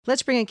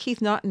Let's bring in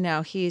Keith Naughton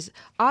now. He's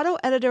auto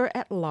editor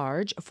at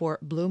large for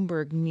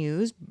Bloomberg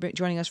News,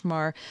 joining us from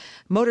our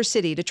Motor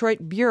City,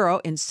 Detroit bureau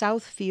in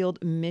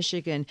Southfield,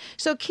 Michigan.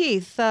 So,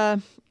 Keith,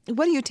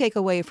 what do you take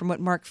away from what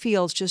Mark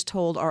Fields just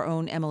told our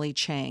own Emily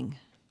Chang?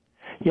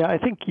 Yeah, I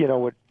think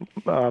what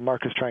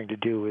Mark is trying to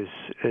do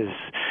is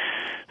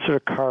sort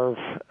of carve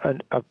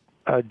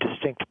a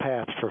distinct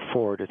path for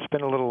Ford. It's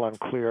been a little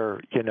unclear,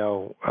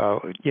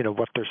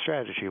 what their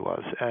strategy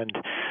was, and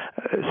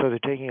so they're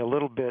taking a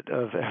little bit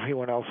of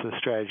everyone else's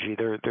strategy.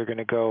 They're going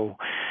to go,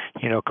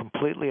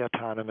 completely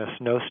autonomous,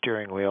 no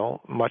steering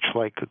wheel, much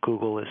like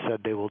Google has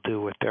said they will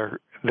do with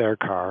their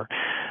car.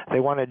 They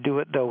want to do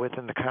it though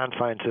within the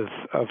confines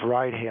of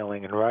ride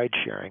hailing and ride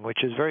sharing,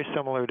 which is very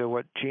similar to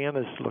what GM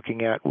is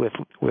looking at with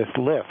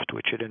Lyft,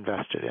 which it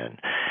invested in,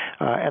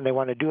 and they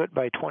want to do it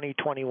by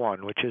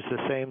 2021, which is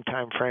the same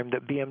time frame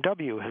that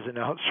BMW has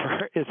announced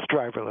for its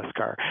driverless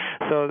car.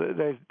 So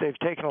they've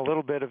taken a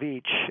little bit of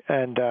each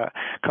and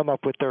come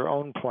up with their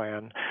own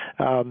plan.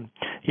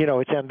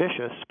 It's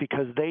ambitious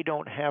because they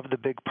don't have the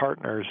big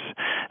partners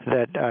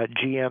that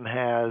GM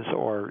has,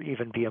 or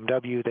even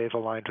BMW. They've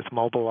aligned with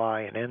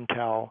Mobileye and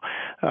Intel,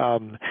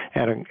 and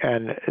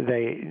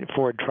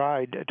Ford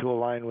tried to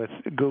align with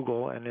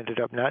Google and ended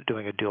up not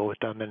doing a deal with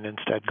them, and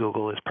instead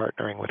Google is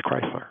partnering with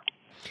Chrysler.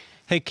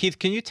 Hey, Keith,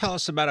 can you tell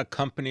us about a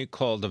company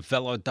called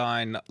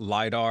Velodyne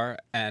LiDAR,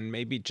 and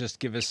maybe just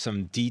give us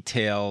some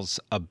details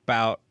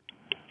about,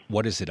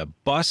 what is it, a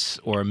bus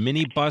or a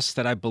mini bus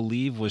that I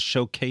believe was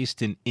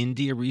showcased in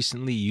India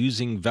recently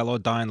using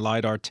Velodyne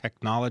LiDAR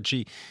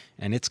technology,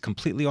 and it's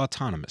completely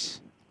autonomous?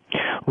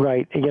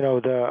 Right.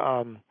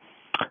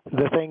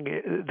 The thing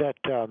that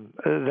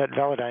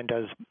Velodyne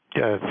does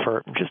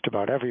for just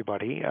about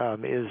everybody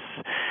is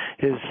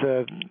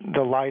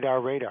the LiDAR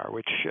radar,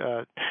 which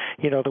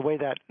the way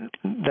that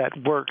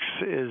works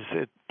is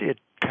it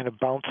kind of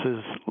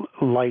bounces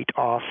light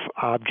off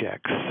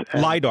objects.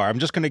 LiDAR. I'm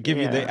just going to give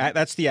you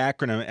that's the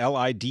acronym,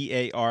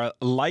 LIDAR,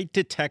 light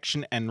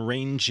detection and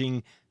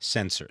ranging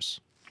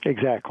sensors.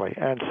 Exactly,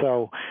 and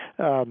so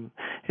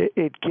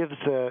it gives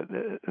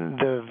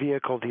the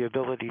vehicle the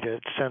ability to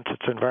sense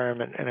its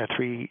environment in a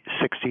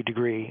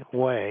 360-degree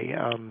way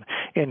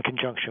in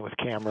conjunction with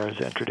cameras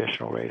and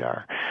traditional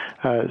radar.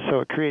 So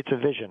it creates a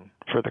vision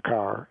for the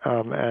car,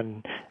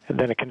 and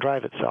then it can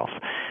drive itself.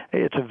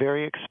 It's a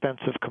very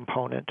expensive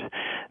component.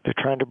 They're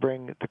trying to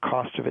bring the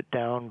cost of it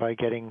down by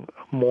getting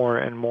more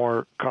and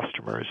more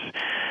customers,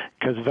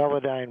 because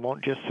Velodyne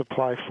won't just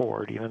supply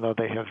Ford, even though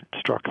they have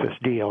struck this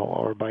deal,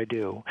 or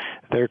Baidu.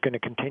 They're going to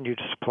continue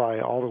to supply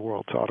all the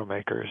world's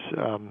automakers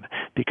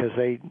because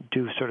they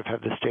do sort of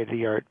have the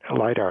state-of-the-art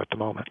LiDAR at the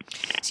moment.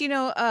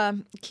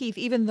 So, Keith,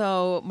 even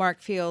though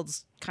Mark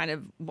Fields kind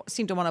of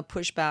seem to want to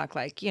push back,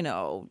 like,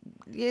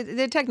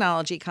 the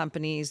technology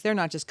companies, they're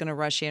not just going to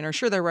rush in, or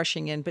sure they're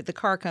rushing in, but the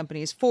car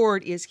companies,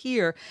 Ford is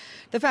here.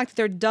 The fact that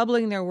they're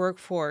doubling their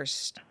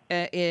workforce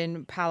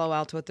in Palo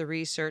Alto at the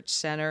research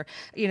center,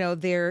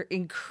 they're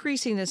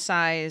increasing the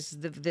size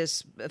of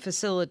this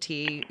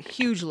facility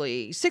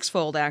hugely,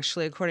 sixfold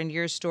actually, according to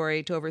your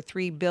story, to over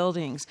 3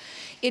 buildings.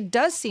 It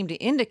does seem to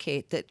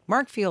indicate that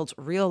Mark Fields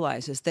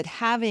realizes that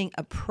having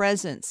a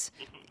presence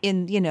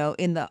in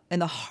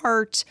the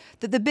heart,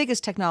 the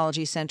biggest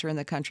technology center in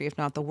the country, if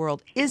not the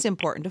world, is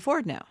important to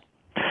Ford now.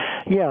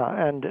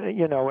 Yeah, and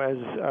as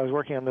I was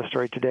working on this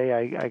story today,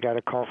 I got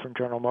a call from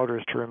General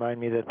Motors to remind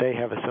me that they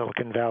have a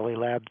Silicon Valley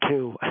lab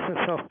too.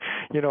 So,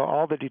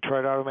 all the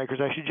Detroit automakers,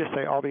 I should just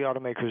say all the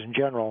automakers in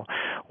general,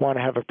 want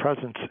to have a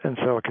presence in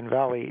Silicon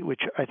Valley,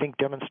 which I think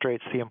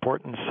demonstrates the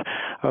importance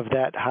of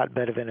that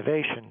hotbed of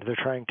innovation. They're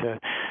trying to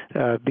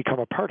become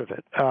a part of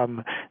it.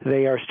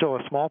 They are still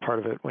a small part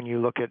of it when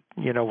you look at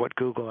what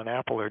Google and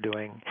Apple are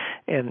doing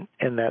in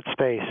that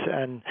space.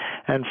 And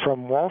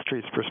from Wall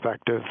Street's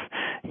perspective,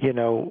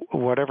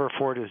 whatever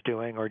Ford is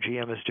doing or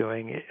GM is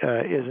doing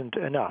isn't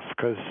enough,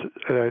 because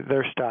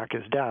their stock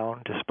is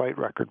down despite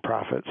record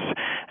profits.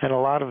 And a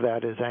lot of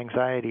that is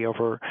anxiety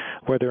over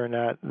whether or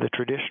not the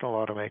traditional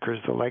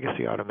automakers, the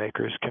legacy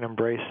automakers, can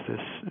embrace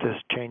this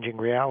changing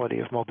reality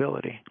of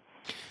mobility.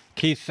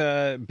 Keith,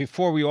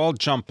 before we all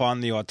jump on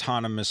the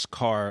autonomous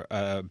car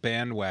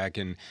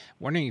bandwagon,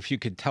 wondering if you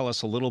could tell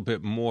us a little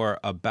bit more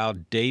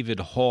about David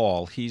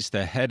Hall. He's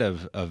the head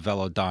of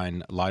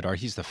Velodyne LiDAR.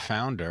 He's the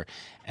founder.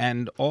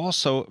 And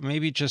also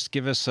maybe just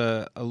give us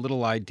a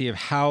little idea of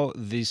how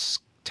this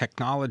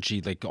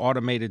technology, like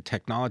automated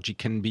technology,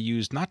 can be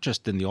used not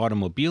just in the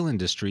automobile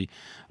industry,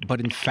 but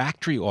in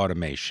factory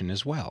automation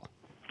as well.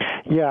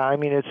 Yeah, I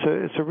mean, it's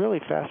a really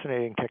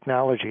fascinating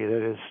technology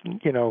that is,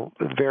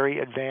 very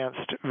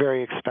advanced,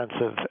 very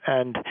expensive,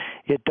 and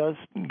it does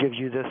give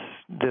you this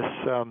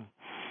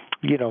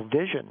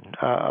vision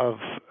of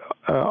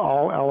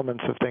all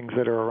elements of things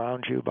that are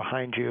around you,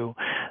 behind you,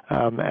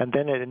 and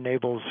then it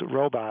enables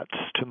robots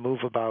to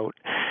move about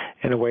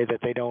in a way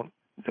that they don't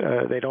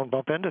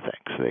bump into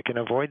things. They can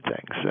avoid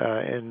things.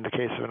 In the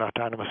case of an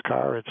autonomous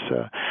car, it's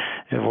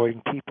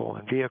avoiding people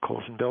and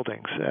vehicles and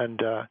buildings,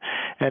 and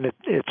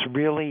it's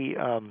really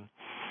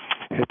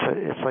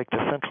it's like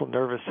the central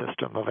nervous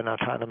system of an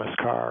autonomous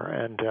car,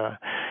 and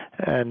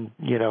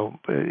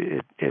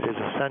it is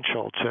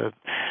essential to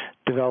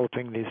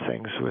developing these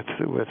things with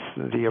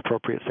the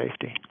appropriate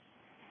safety.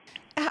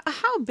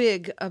 How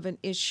big of an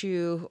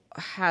issue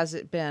was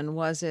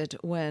it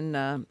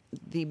when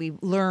we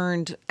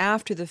learned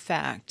after the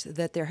fact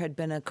that there had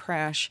been a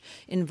crash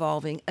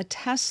involving a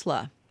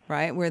Tesla,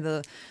 right, where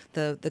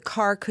the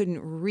car couldn't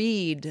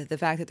read the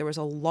fact that there was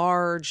a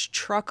large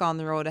truck on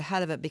the road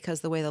ahead of it because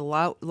the way the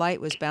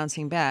light was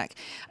bouncing back?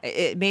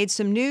 It made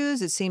some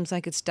news. It seems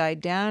like it's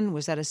died down.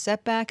 Was that a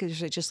setback?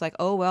 Is it just like,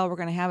 oh, well, we're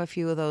going to have a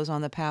few of those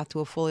on the path to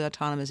a fully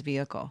autonomous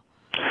vehicle?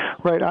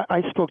 Right.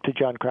 I spoke to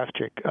John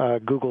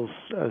Krafchick, Google's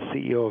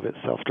CEO of its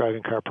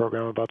self-driving car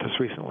program, about this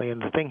recently,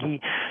 and the thing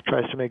he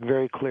tries to make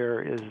very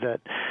clear is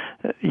that,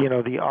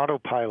 the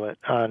autopilot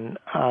on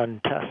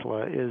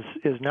Tesla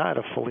is not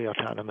a fully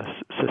autonomous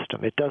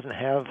system. It doesn't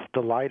have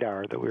the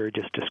LiDAR that we were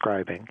just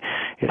describing.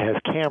 It has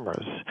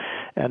cameras,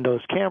 and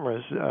those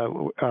cameras,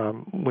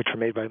 which are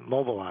made by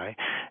Mobileye,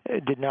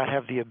 did not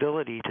have the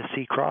ability to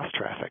see cross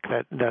traffic.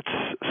 That's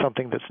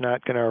something that's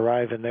not going to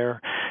arrive in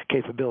their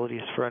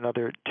capabilities for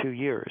another 2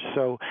 years.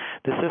 So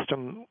the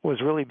system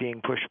was really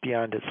being pushed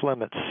beyond its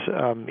limits,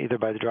 either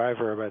by the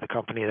driver or by the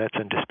company. That's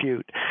in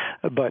dispute.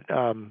 But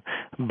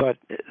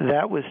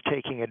that was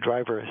taking a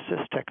driver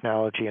assist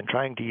technology and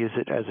trying to use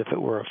it as if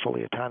it were a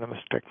fully autonomous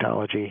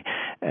technology,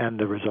 and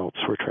the results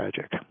were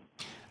tragic.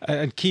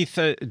 And Keith,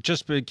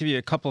 just to give you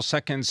a couple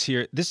seconds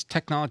here, this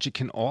technology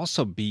can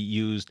also be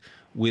used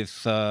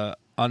with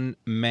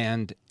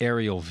unmanned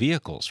aerial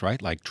vehicles,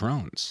 right, like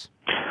drones.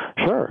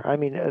 Sure. I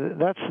mean,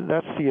 that's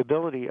the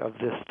ability of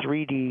this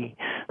 3D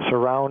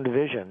surround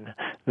vision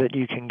that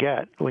you can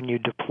get when you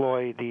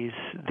deploy these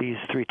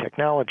three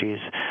technologies.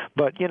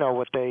 But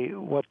what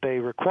they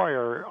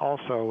require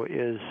also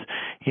is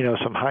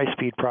some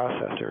high-speed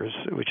processors,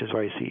 which is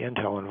why you see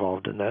Intel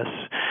involved in this,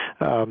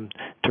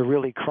 to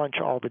really crunch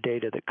all the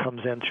data that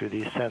comes in through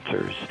these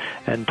sensors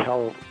and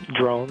tell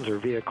drones or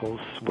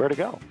vehicles where to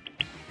go.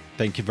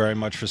 Thank you very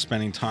much for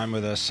spending time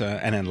with us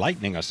and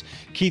enlightening us.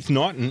 Keith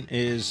Naughton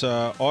is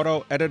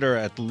auto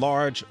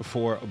editor-at-large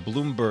for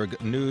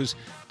Bloomberg News,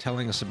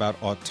 telling us about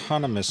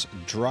autonomous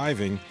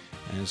driving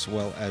as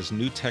well as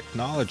new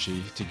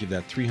technology to give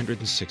that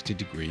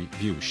 360-degree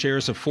view.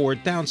 Shares of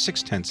Ford down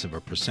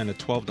 0.6% at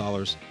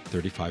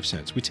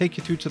 $12.35. We take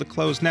you through to the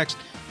close next.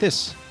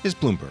 This is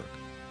Bloomberg.